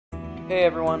Hey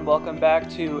everyone, welcome back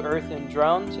to Earth and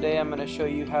Drone. Today I'm going to show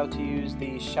you how to use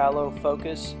the shallow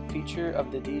focus feature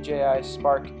of the DJI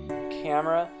Spark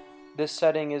camera. This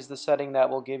setting is the setting that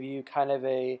will give you kind of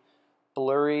a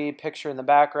blurry picture in the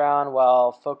background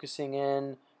while focusing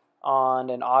in on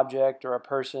an object or a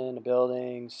person, a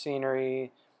building,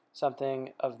 scenery,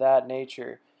 something of that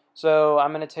nature. So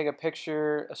I'm going to take a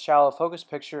picture, a shallow focus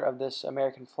picture of this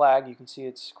American flag. You can see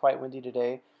it's quite windy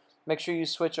today. Make sure you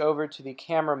switch over to the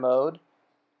camera mode,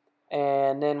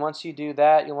 and then once you do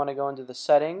that, you'll want to go into the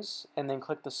settings and then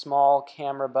click the small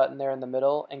camera button there in the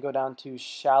middle and go down to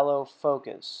shallow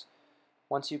focus.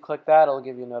 Once you click that, it'll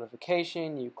give you a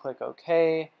notification. You click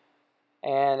OK,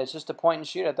 and it's just a point and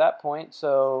shoot at that point.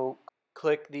 So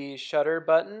click the shutter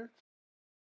button,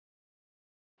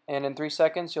 and in 3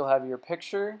 seconds you'll have your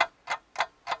picture.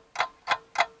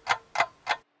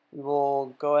 We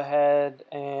will go ahead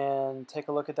and take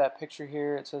a look at that picture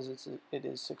here. It says it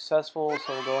is successful,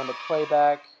 so we'll go into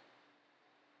playback.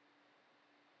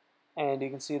 And you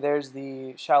can see there's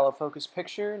the shallow focus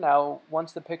picture. Now,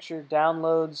 once the picture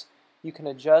downloads, you can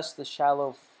adjust the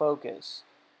shallow focus.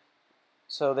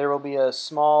 So there will be a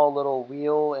small little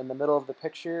wheel in the middle of the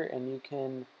picture, and you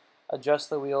can adjust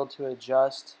the wheel to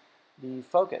adjust the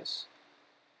focus.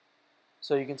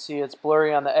 So you can see it's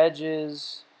blurry on the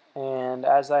edges, and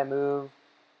as I move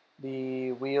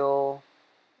the wheel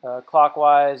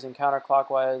clockwise and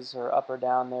counterclockwise or up or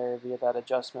down there via that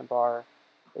adjustment bar,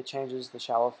 it changes the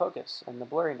shallow focus and the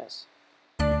blurriness.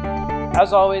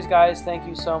 As always, guys, thank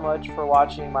you so much for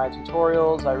watching my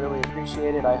tutorials. I really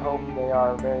appreciate it. I hope they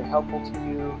are very helpful to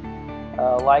you.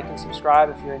 Like and subscribe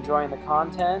if you're enjoying the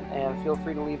content, and feel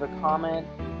free to leave a comment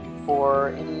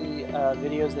for any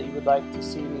videos that you would like to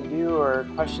see me do, or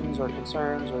questions or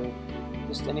concerns, or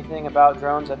just anything about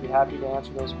drones. I'd be happy to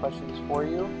answer those questions for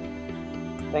you.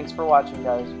 Thanks for watching,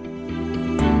 guys.